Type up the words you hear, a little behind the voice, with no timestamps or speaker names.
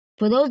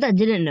For those that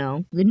didn't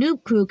know, the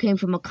Noob Crew came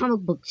from a comic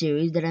book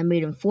series that I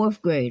made in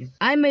 4th grade.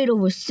 I made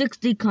over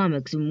 60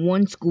 comics in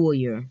one school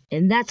year,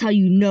 and that's how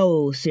you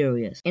know it was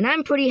serious. And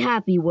I'm pretty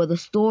happy where the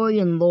story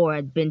and lore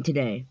has been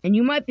today. And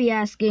you might be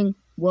asking,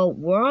 well,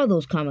 where are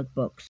those comic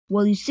books?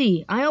 Well, you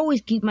see, I always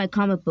keep my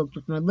comic books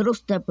with my little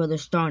stepbrother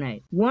Star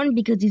Knight. 1,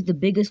 because he's the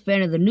biggest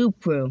fan of the Noob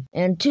Crew,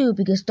 and 2,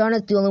 because Star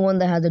Knight's the only one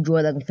that has a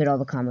drawer that can fit all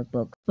the comic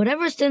books. But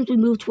ever since we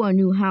moved to our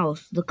new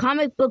house, the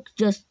comic books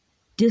just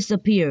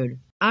disappeared.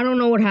 I don't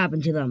know what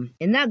happened to them,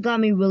 and that got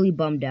me really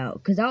bummed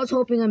out, because I was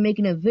hoping on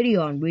making a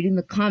video on reading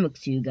the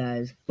comics to you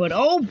guys. But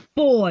oh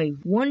boy,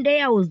 one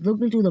day I was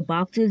looking through the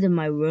boxes in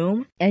my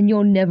room, and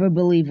you'll never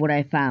believe what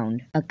I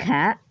found. A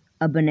cat?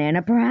 A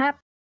banana perhaps?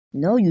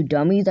 No, you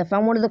dummies, I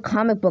found one of the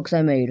comic books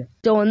I made.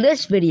 So in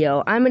this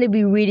video, I'm going to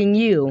be reading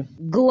you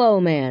Glow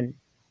Man,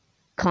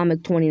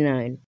 Comic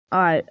 29.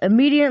 Alright,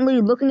 immediately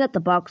looking at the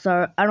box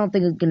art, I don't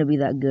think it's going to be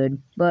that good,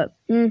 but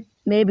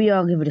maybe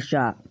I'll give it a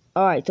shot.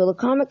 Alright, so the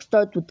comic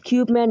starts with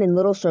Cube Man and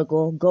Little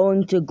Circle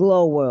going to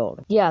Glow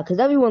World. Yeah, because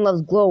everyone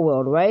loves Glow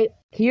World, right?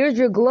 Here's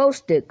your glow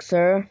stick,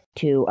 sir.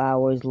 2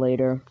 hours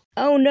later.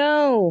 Oh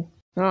no!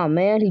 Aw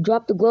man, he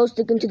dropped the glow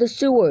stick into the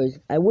sewers.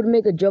 I would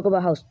make a joke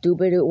about how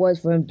stupid it was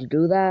for him to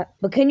do that,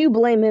 but can you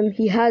blame him?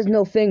 He has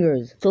no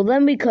fingers. So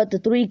then we cut to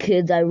 3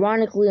 kids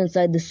ironically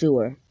inside the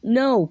sewer.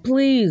 No,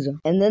 please!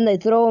 And then they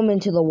throw him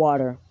into the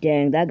water.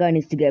 Dang, that guy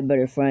needs to get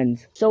better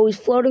friends. So he's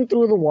floating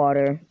through the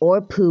water,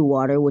 or poo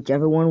water,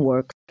 whichever one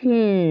works.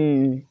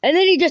 And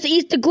then he just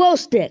eats the glow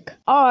stick.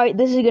 Alright,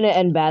 this is gonna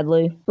end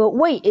badly. But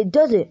wait, it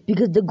doesn't,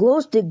 because the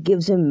glow stick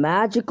gives him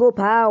magical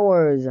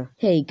powers.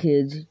 Hey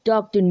kids,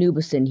 Dr.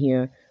 Nubison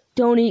here.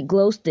 Don't eat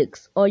glow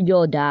sticks, or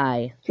you'll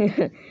die.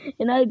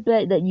 And I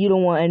bet that you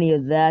don't want any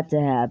of that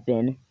to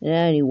happen.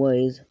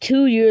 Anyways,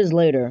 2 years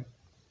later.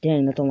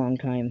 Dang, that's a long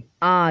time.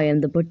 I am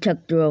the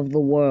protector of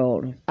the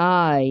world.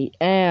 I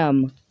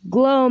am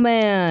Glow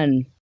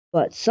Man.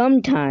 But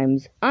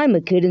sometimes, I'm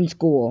a kid in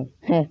school.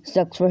 Heh,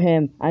 sucks for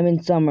him. I'm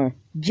in summer.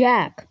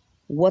 Jack,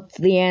 what's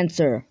the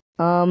answer?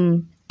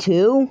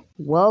 2?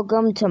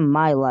 Welcome to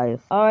my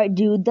life. Alright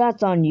dude,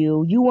 that's on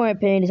you. You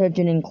weren't paying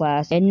attention in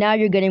class, and now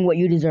you're getting what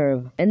you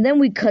deserve. And then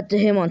we cut to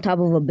him on top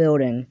of a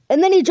building.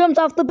 And then he jumps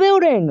off the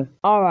building!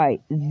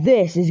 Alright,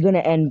 this is gonna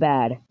end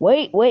bad.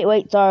 Wait,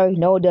 sorry,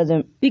 no it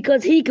doesn't.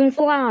 Because he can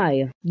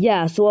fly!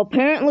 Yeah, so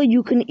apparently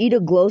you can eat a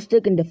glow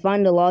stick and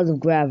defy the laws of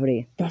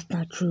gravity. That's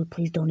not true,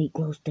 please don't eat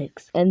glow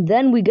sticks. And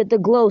then we get the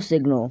glow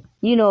signal.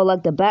 You know,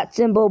 like the bat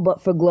symbol,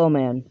 but for Glow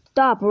Man.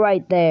 Stop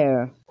right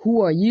there.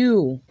 Who are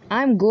you?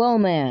 I'm Glow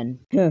Man.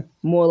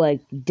 More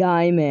like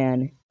Die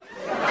Man.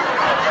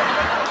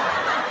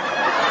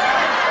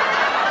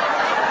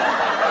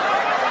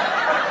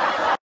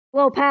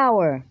 Glow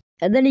power.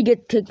 And then he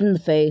gets kicked in the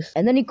face.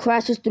 And then he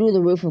crashes through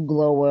the roof of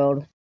Glow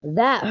World.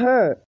 That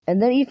hurt.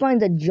 And then he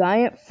finds a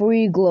giant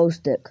free glow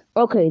stick.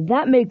 Okay,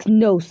 that makes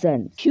no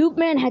sense. Cube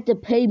Man had to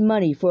pay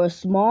money for a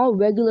small,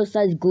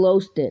 regular-sized glow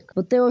stick.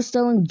 But they were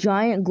selling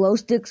giant glow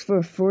sticks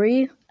for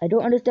free? I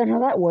don't understand how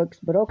that works,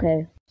 but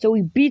okay. So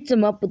he beats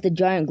him up with the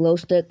giant glow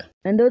stick.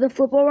 And they're the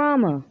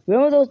Flip-O-Rama.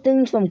 Remember those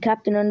things from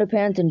Captain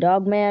Underpants and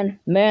Dogman?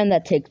 Man,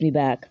 that takes me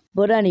back.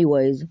 But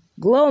anyways,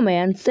 Glow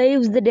Man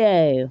saves the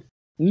day.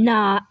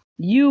 Nah,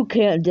 you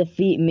can't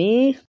defeat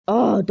me.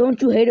 Oh,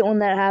 don't you hate it when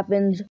that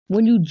happens?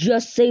 When you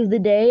just save the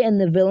day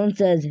and the villain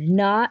says,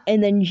 nah,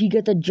 and then he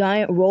gets a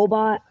giant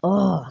robot?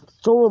 Oh, it's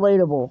so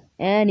relatable.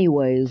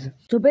 Anyways,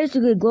 so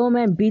basically Glow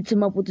Man beats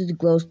him up with his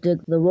glow stick,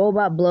 the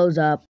robot blows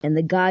up, and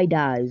the guy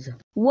dies.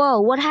 Whoa,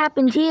 what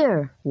happened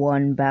here?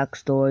 One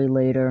backstory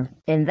later.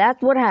 And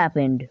that's what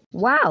happened.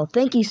 Wow,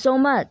 thank you so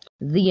much.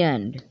 The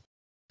end.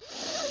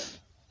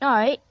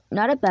 Alright,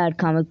 not a bad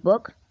comic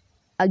book.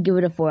 I'd give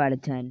it a 4 out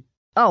of 10.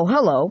 Oh,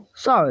 hello.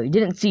 Sorry,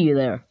 didn't see you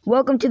there.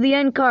 Welcome to the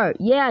end cart.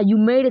 Yeah, you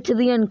made it to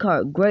the end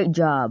cart. Great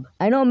job.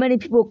 I know many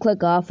people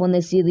click off when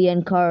they see the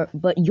end cart,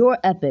 but you're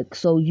epic,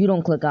 so you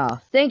don't click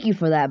off. Thank you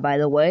for that, by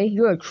the way.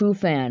 You're a true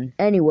fan.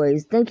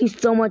 Anyways, thank you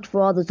so much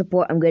for all the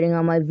support I'm getting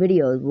on my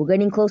videos. We're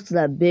getting close to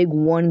that big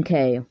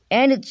 1K.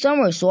 And it's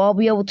summer, so I'll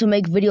be able to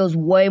make videos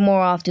way more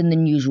often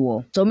than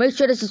usual. So make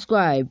sure to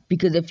subscribe,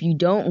 because if you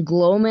don't,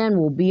 Glow Man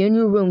will be in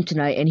your room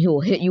tonight and he'll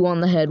hit you on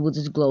the head with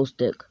his glow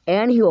stick.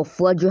 And he'll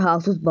flood your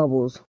house with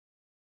bubbles.